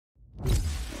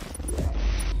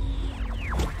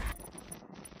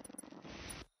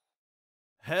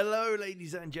Hello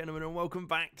ladies and gentlemen, and welcome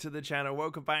back to the channel.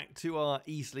 Welcome back to our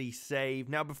Eastleigh save.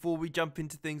 Now before we jump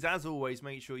into things, as always,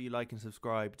 make sure you like and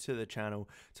subscribe to the channel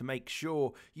to make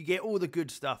sure you get all the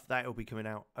good stuff that will be coming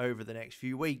out over the next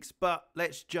few weeks. But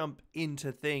let's jump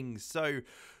into things. So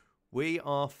we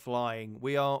are flying,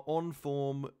 we are on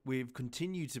form, we've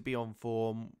continued to be on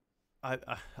form.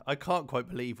 I can't quite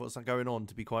believe what's going on,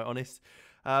 to be quite honest.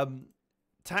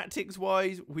 Tactics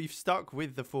wise, we've stuck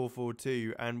with the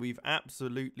 4-4-2 and we've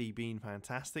absolutely been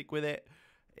fantastic with it.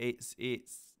 It's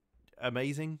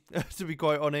amazing, to be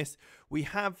quite honest. We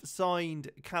have signed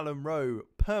Callum Rowe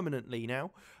permanently now.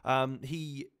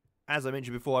 He, as I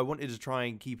mentioned before, I wanted to try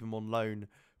and keep him on loan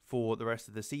for the rest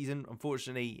of the season.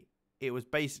 Unfortunately, it was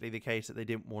basically the case that they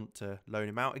didn't want to loan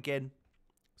him out again.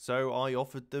 So I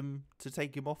offered them to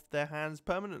take him off their hands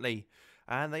permanently,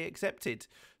 and they accepted.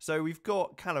 So we've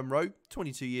got Callum Rowe,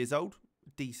 22 years old,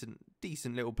 decent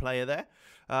little player there.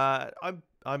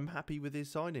 I'm happy with his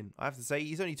signing. I have to say,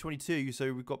 he's only 22,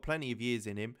 so we've got plenty of years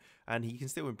in him, and he can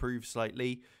still improve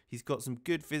slightly. He's got some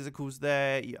good physicals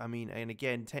there. I mean, and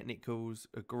again, technicals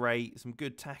are great. Some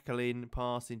good tackling,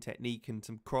 passing technique, and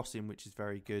some crossing, which is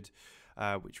very good,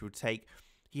 which we'll take.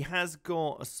 He has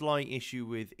got a slight issue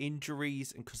with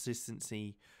injuries and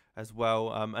consistency as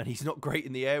well. And he's not great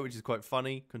in the air, which is quite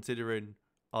funny considering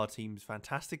our team's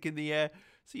fantastic in the air.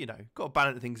 So, you know, got to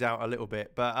balance things out a little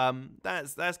bit. But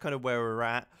that's kind of where we're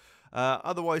at.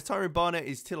 Otherwise, Tyrone Barnett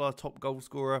is still our top goal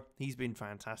scorer. He's been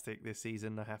fantastic this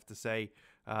season, I have to say,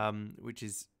 which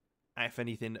is, if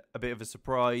anything, a bit of a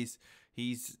surprise.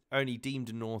 He's only deemed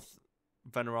a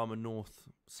Vanarama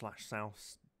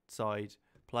North/South side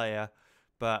player,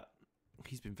 but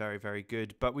he's been very, very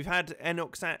good. But we've had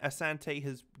Enoch Asante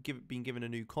has been given a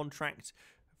new contract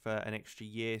for an extra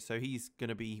year, so he's going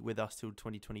to be with us till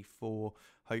 2024,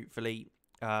 hopefully.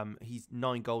 He's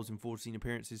 9 goals in 14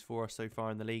 appearances for us so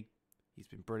far in the league. He's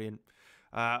been brilliant.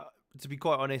 To be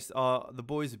quite honest, the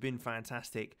boys have been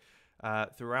fantastic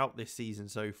throughout this season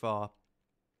so far.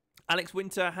 Alex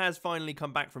Winter has finally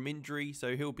come back from injury,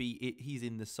 so he's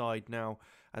in the side now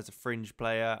as a fringe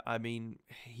player. I mean,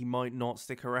 he might not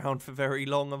stick around for very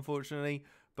long, unfortunately,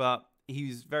 but he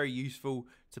was very useful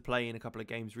to play in a couple of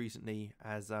games recently,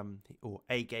 or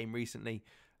a game recently,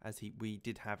 as we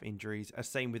did have injuries.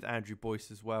 Same with Andrew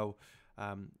Boyce as well.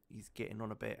 He's getting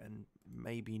on a bit and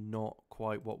maybe not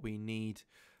quite what we need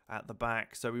at the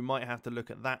back, so we might have to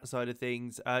look at that side of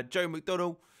things. Joe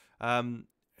McDonnell.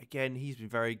 Again, he's been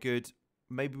very good.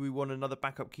 Maybe we want another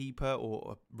backup keeper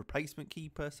or a replacement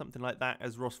keeper, something like that,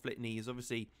 as Ross Flitney is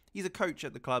obviously, he's a coach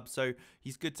at the club, so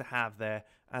he's good to have there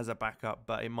as a backup,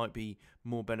 but it might be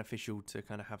more beneficial to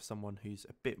kind of have someone who's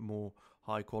a bit more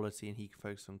high quality and he can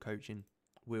focus on coaching.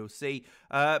 We'll see.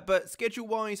 But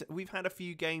schedule-wise, we've had a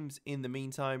few games in the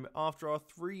meantime. After our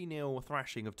 3-0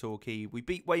 thrashing of Torquay, we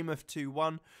beat Weymouth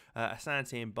 2-1.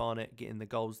 Asante and Barnett getting the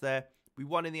goals there. We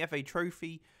won in the FA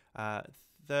Trophy,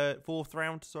 the 4th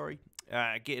round,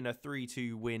 getting a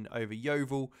 3-2 win over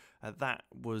Yeovil. That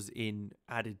was in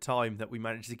added time that we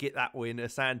managed to get that win.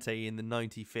 Asante in the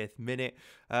 95th minute.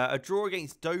 A draw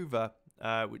against Dover,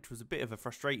 which was a bit of a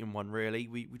frustrating one, really.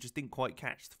 We just didn't quite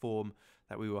catch the form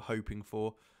that we were hoping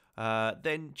for.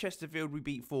 Then Chesterfield, we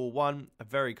beat 4-1. A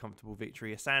very comfortable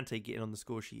victory. Asante getting on the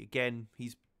score sheet again.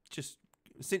 He's just,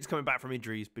 since coming back from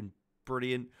injury, he's been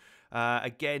brilliant.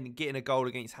 Again, getting a goal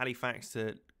against Halifax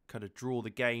to kind of draw the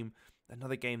game.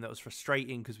 Another game that was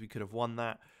frustrating because we could have won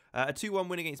that. A 2-1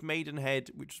 win against Maidenhead,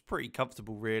 which was pretty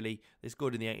comfortable, really. They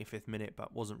scored in the 85th minute,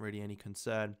 but wasn't really any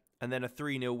concern. And then a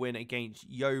 3-0 win against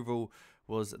Yeovil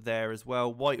was there as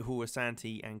well. Whitehall,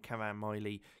 Asante, and Cavan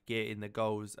Miley getting the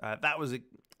goals. That was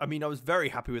I was very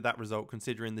happy with that result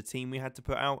considering the team we had to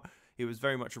put out. It was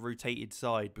very much a rotated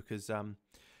side because,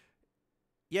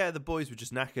 yeah, the boys were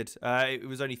just knackered. It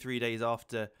was only 3 days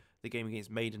after the game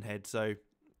against Maidenhead, so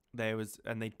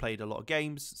they'd played a lot of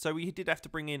games. So we did have to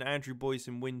bring in Andrew Boyce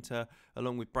in Winter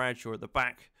along with Bradshaw at the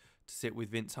back to sit with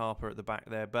Vince Harper at the back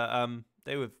there. But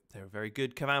they were very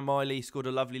good. Cavan Miley scored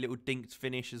a lovely little dinked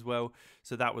finish as well,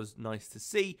 so that was nice to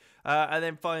see. And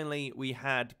then finally we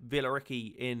had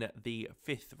Billericay in the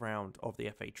 5th round of the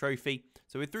FA Trophy.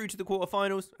 So we're through to the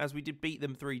quarterfinals as we did beat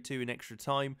them 3-2 in extra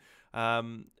time.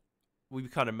 We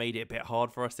kind of made it a bit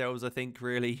hard for ourselves, I think,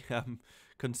 really,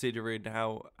 considering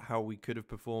how we could have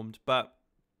performed. But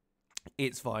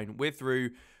it's fine. We're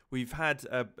through. We've had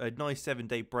a nice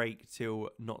 7-day break till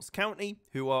Notts County,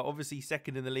 who are obviously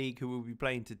second in the league, who will be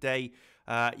playing today.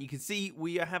 You can see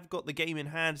we have got the game in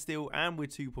hand still, and we're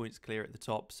 2 points clear at the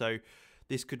top. So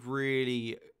this could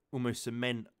really almost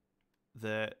cement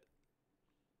the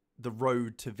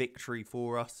road to victory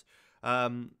for us.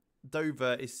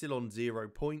 Dover is still on 0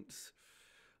 points,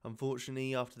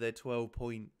 unfortunately, after their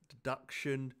 12-point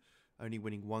deduction, only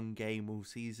winning 1 game all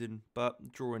season,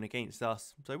 but drawing against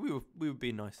us. So we were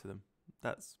being nice to them.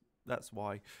 That's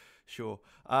why, sure.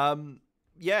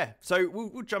 Yeah, so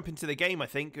we'll jump into the game, I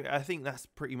think. I think that's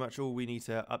pretty much all we need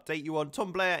to update you on.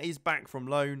 Tom Blair is back from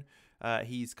loan.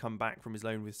 He's come back from his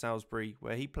loan with Salisbury,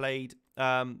 where he played.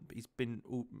 He's been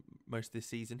most of this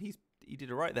season. He did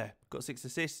all right there. Got 6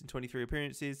 assists in 23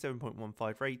 appearances,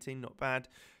 7.15 rating, not bad.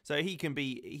 So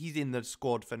he's in the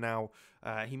squad for now.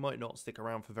 He might not stick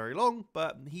around for very long,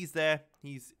 but he's there.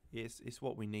 It's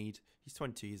what we need. He's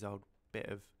 22 years old.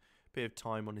 Bit of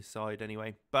time on his side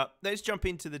anyway. But let's jump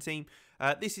into the team.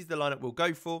 This is the lineup we'll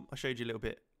go for. I showed you a little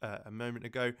bit a moment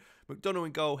ago. McDonald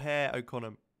in goal, Hare,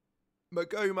 O'Connor,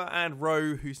 Magoma and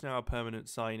Rowe, who's now a permanent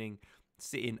signing,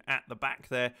 sitting at the back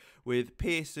there, with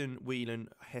Pearson, Whelan,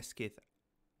 Hesketh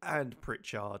and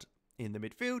Pritchard in the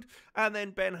midfield, and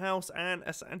then Ben House and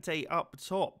Asante up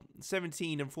top.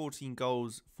 17 and 14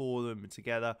 goals for them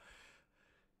together.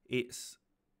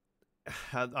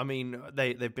 I mean,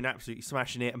 they've been absolutely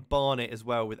smashing it, and Barnett as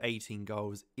well with 18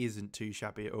 goals isn't too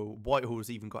shabby at all. Whitehall's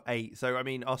even got 8. So, I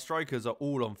mean, our strikers are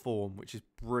all on form, which is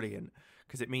brilliant,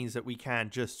 because it means that we can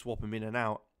just swap them in and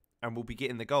out, and we'll be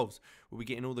getting the goals. We'll be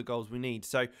getting all the goals we need.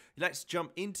 So let's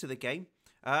jump into the game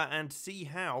and see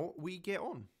how we get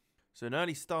on. So an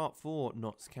early start for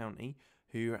Notts County,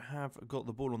 who have got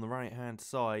the ball on the right-hand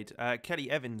side. Kelly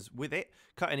Evans with it,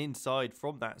 cutting inside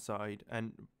from that side.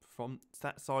 And from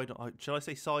that side, shall I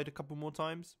say side a couple more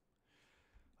times?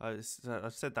 I've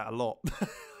said that a lot.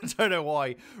 I don't know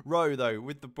why. Rowe, though,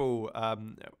 with the ball,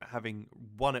 having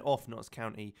won it off Notts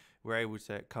County, were able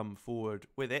to come forward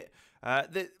with it.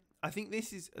 I think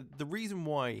this is the reason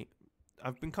why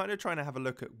I've been kind of trying to have a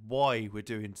look at why we're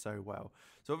doing so well.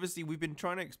 So obviously we've been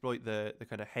trying to exploit the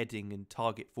kind of heading and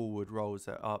target forward roles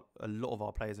that a lot of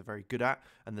our players are very good at,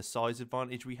 and the size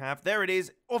advantage we have. There it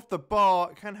is, off the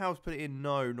bar. Can House put it in?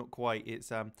 No, not quite.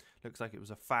 It's looks like it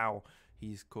was a foul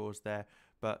he's caused there,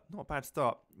 but not a bad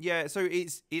start. Yeah, so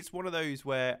it's one of those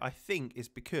where I think it's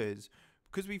because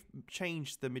we've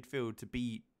changed the midfield to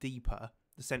be deeper.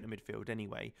 The centre midfield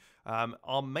anyway.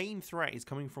 Our main threat is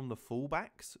coming from the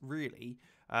fullbacks, really,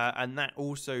 and that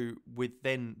also with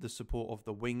then the support of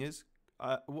the wingers.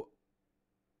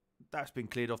 That's been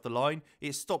cleared off the line.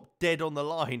 It stopped dead on the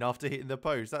line after hitting the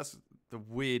post. That's the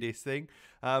weirdest thing.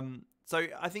 So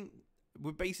I think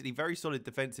we're basically very solid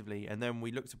defensively, and then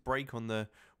we look to break on the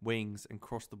wings and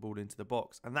cross the ball into the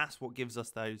box, and that's what gives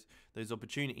us those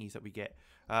opportunities that we get.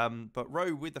 But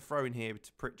Rowe with the throw in here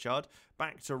to Pritchard,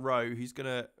 back to Rowe, who's going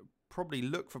to probably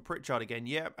look for Pritchard again.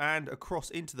 Yep, and across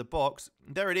into the box.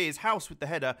 There it is, House with the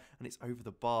header, and it's over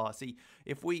the bar. See,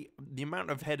 the amount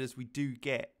of headers we do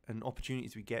get and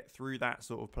opportunities we get through that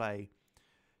sort of play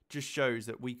just shows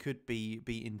that we could be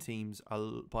beating teams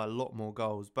by a lot more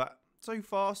goals. But so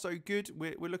far, so good.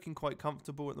 We're looking quite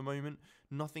comfortable at the moment.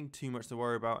 Nothing too much to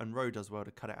worry about, and Rowe does well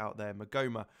to cut it out there.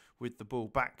 Magoma with the ball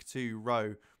back to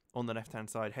Rowe on the left-hand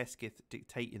side. Hesketh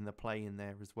dictating the play in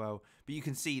there as well. But you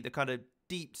can see the kind of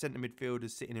deep centre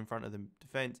midfielders sitting in front of the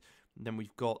defence. And then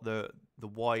we've got the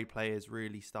wide players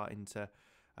really starting to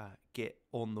get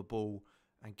on the ball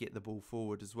and get the ball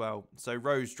forward as well. So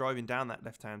Rowe's driving down that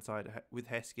left-hand side with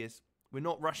Hesketh. We're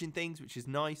not rushing things, which is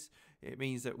nice. It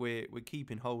means that we're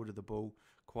keeping hold of the ball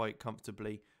quite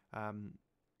comfortably.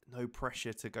 No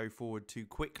pressure to go forward too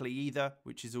quickly either,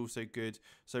 which is also good.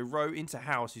 So Rowe into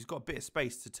House, who's got a bit of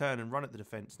space to turn and run at the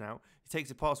defence now. He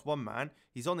takes it past one man.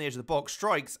 He's on the edge of the box,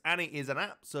 strikes, and it is an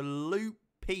absolute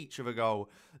peach of a goal.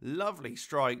 Lovely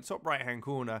strike, top right-hand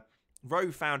corner.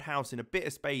 Rowe found House in a bit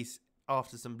of space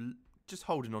after some just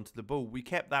holding onto the ball. We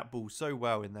kept that ball so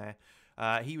well in there.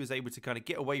 He was able to kind of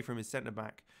get away from his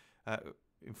centre-back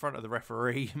in front of the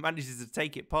referee. Manages to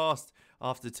take it past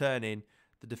after turning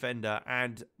the defender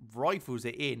and rifles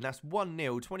it in. That's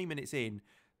 1-0, 20 minutes in.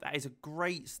 That is a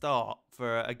great start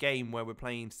for a game where we're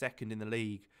playing second in the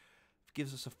league. It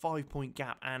gives us a 5-point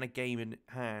gap and a game in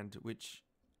hand, which,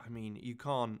 I mean, you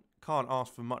can't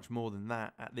ask for much more than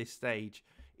that at this stage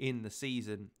in the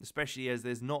season, especially as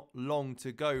there's not long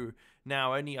to go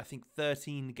now. Only, I think,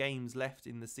 13 games left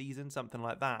in the season, something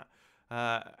like that.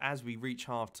 As we reach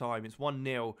half-time, it's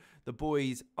 1-0. The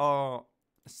boys are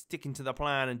sticking to the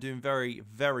plan and doing very,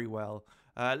 very well.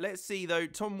 Let's see, though.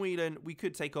 Tom Whelan, we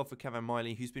could take off for Kevin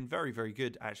Miley, who's been very, very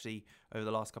good, actually, over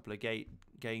the last couple of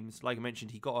games. Like I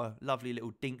mentioned, he got a lovely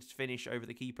little dinks finish over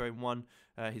the keeper and won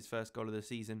his first goal of the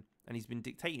season. And he's been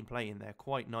dictating play in there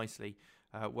quite nicely.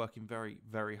 working very,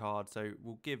 very hard. So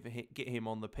we'll get him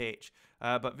on the pitch.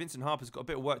 But Vincent Harper's got a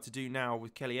bit of work to do now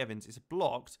with Kelly Evans. It's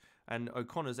blocked, and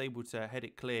O'Connor's able to head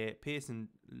it clear. Pearson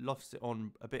lofts it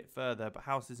on a bit further, but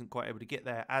House isn't quite able to get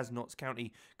there as Notts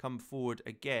County come forward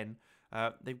again.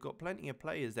 They've got plenty of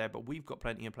players there, but we've got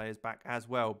plenty of players back as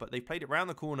well. But they've played it round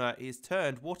the corner. It's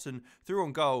turned. Wotton through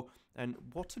on goal. And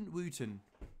Wooten.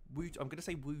 I'm going to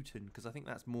say Wooten because I think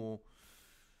that's more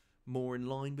in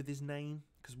line with his name.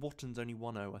 Because Wotton's only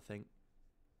 1-0, I think.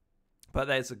 But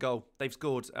there's a goal. They've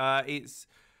scored.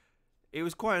 It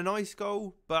was quite a nice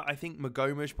goal, but I think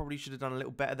Magoma probably should have done a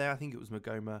little better there. I think it was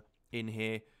Magoma in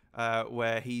here.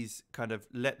 Where he's kind of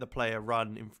let the player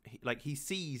run, like he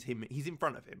sees him, he's in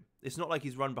front of him. It's not like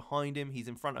he's run behind him, he's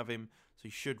in front of him, so he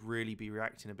should really be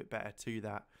reacting a bit better to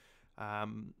that,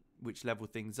 which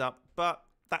leveled things up. But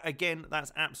that again,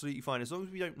 that's absolutely fine. As long as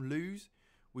we don't lose,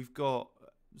 we've got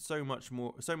so much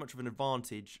of an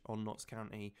advantage on Notts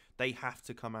County. They have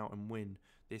to come out and win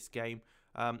this game.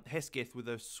 Hesketh with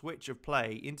a switch of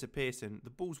play into Pearson. The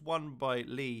ball's won by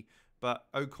Lee, but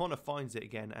O'Connor finds it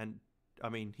again, and I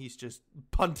mean, he's just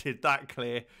punted that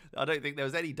clear. I don't think there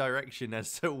was any direction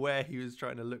as to where he was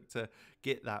trying to look to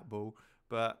get that ball.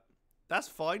 But that's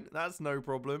fine. That's no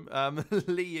problem.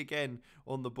 Lee again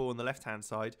on the ball on the left-hand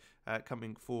side,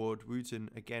 coming forward. Wooten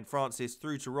again. Francis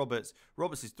through to Roberts.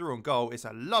 Roberts is through on goal. It's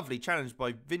a lovely challenge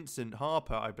by Vincent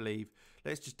Harper, I believe.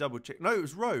 Let's just double check. No, it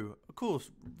was Rowe. Of course,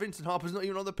 Vincent Harper's not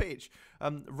even on the pitch.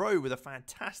 Rowe with a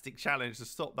fantastic challenge to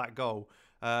stop that goal.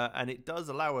 And it does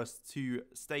allow us to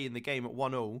stay in the game at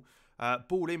 1-1.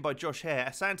 Ball in by Josh Hare.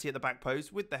 Asante at the back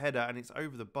post with the header, and it's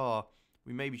over the bar.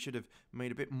 We maybe should have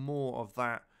made a bit more of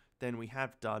that than we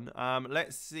have done.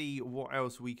 Let's see what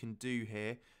else we can do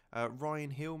here. Ryan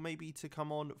Hill maybe to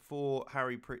come on for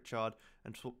Harry Pritchard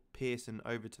and swap Pearson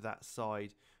over to that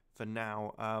side for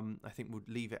now. I think we'll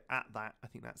leave it at that. I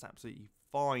think that's absolutely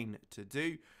fine to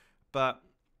do. But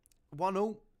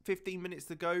 1-1. 15 minutes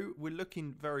to go. We're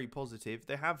looking very positive.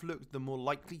 They have looked the more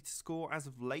likely to score as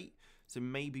of late. So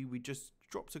maybe we just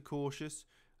drop to cautious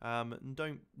and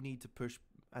don't need to push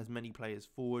as many players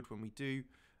forward when we do,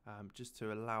 just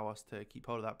to allow us to keep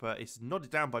hold of that. But it's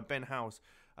nodded down by Ben House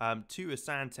to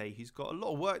Asante. He's got a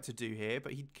lot of work to do here,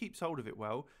 but he keeps hold of it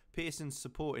well. Pearson's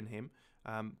supporting him.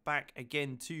 Back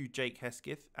again to Jake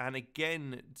Hesketh and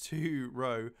again to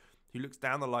Rowe, who looks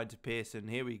down the line to Pearson.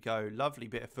 Here we go. Lovely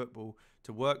bit of football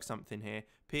to work something here.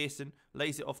 Pearson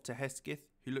lays it off to Hesketh,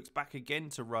 who looks back again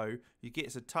to Rowe, who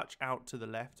gets a touch out to the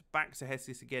left. Back to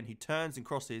Hesketh again, who turns and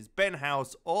crosses. Ben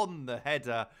House on the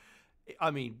header.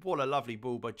 I mean, what a lovely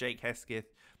ball by Jake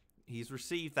Hesketh. He's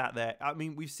received that there. I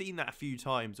mean, we've seen that a few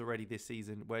times already this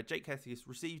season, where Jake Hesketh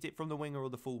received it from the winger or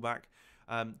the fullback,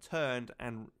 turned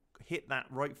and hit that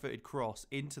right-footed cross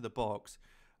into the box,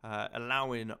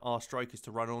 allowing our strikers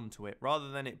to run onto it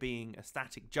rather than it being a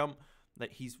static jump.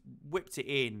 That he's whipped it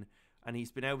in and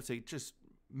he's been able to just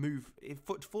move. It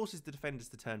forces the defenders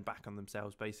to turn back on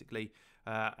themselves, basically,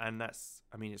 and that's,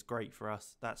 I mean, it's great for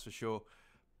us, that's for sure.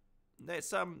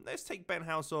 Let's take Ben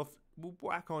House off. We'll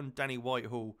whack on Danny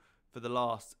Whitehall for the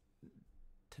last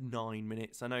 9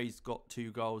 minutes. I know he's got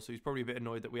 2 goals, so he's probably a bit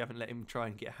annoyed that we haven't let him try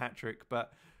and get a hat trick,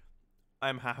 but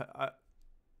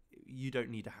you don't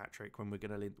need a hat trick when we're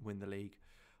going to win the league,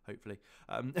 hopefully.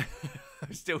 I'm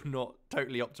still not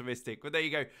totally optimistic, but there you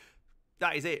go.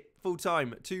 That is it. Full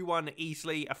time, 2-1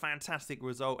 Eastleigh, a fantastic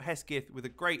result. Hesketh with a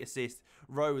great assist,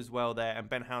 Rowe as well there, and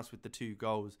Ben House with the 2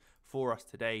 goals for us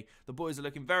today. The boys are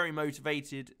looking very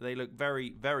motivated. They look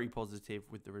very, very positive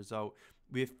with the result.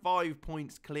 We're 5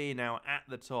 points clear now at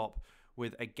the top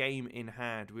with a game in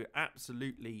hand. We're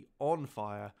absolutely on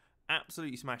fire.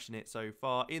 Absolutely smashing it so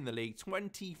far in the league.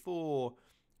 24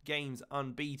 games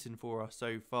unbeaten for us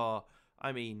so far.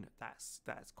 I mean, that's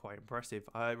quite impressive.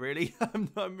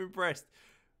 I'm impressed.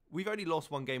 We've only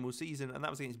lost 1 game all season, and that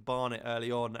was against Barnet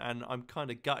early on, and I'm kind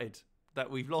of gutted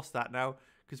that we've lost that now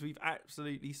because we've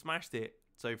absolutely smashed it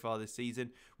so far this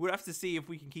season. We'll have to see if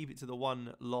we can keep it to the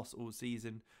 1 loss all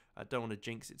season. I don't want to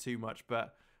jinx it too much,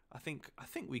 but I think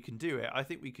we can do it. I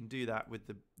think we can do that with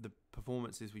the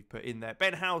performances we've put in there.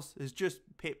 Ben House has just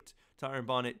pipped Tyrone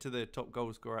Barnett to the top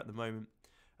goal scorer at the moment,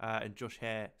 and Josh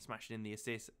Hare smashing in the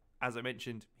assist. As I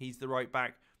mentioned, he's the right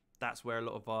back. That's where a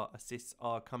lot of our assists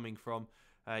are coming from.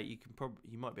 You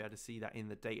might be able to see that in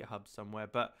the data hub somewhere.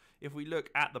 But if we look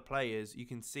at the players, you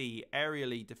can see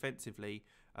aerially, defensively,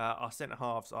 our centre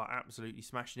halves are absolutely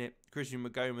smashing it. Christian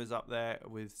Magoma's up there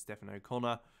with Stephen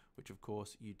O'Connor, which of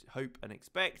course you'd hope and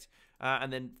expect.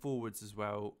 And then forwards as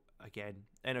well. Again,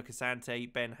 Enoch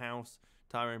Asante, Ben House,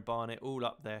 Tyrone Barnett, all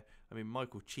up there. I mean,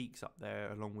 Michael Cheek's up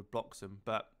there along with Bloxham.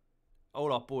 But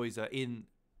all our boys are in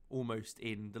almost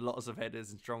in. The lots of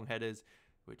headers and strong headers,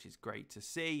 which is great to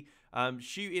see.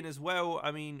 Shooting as well,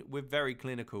 I mean, we're very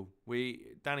clinical.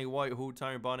 Danny Whitehall,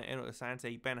 Tyrone Barnett, Enoch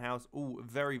Asante, Ben House, all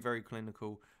very, very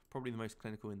clinical. Probably the most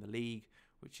clinical in the league,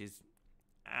 which is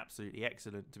absolutely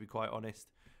excellent, to be quite honest.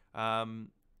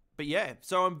 But yeah,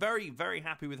 so I'm very, very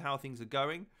happy with how things are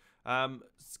going.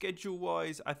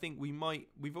 Schedule-wise, I think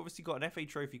we've obviously got an FA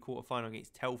Trophy quarter-final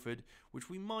against Telford, which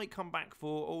we might come back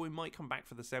for, or we might come back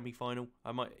for the semi-final.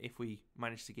 If we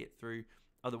manage to get through.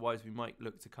 Otherwise, we might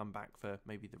look to come back for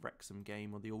maybe the Wrexham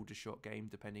game or the Aldershot game,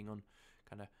 depending on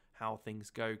kind of how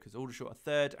things go, because Aldershot are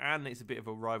third, and it's a bit of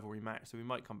a rivalry match, so we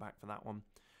might come back for that one.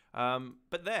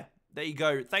 But there you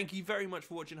go. Thank you very much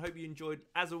for watching. Hope you enjoyed.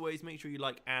 As always, make sure you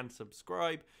like and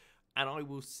subscribe, and I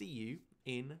will see you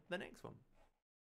in the next one.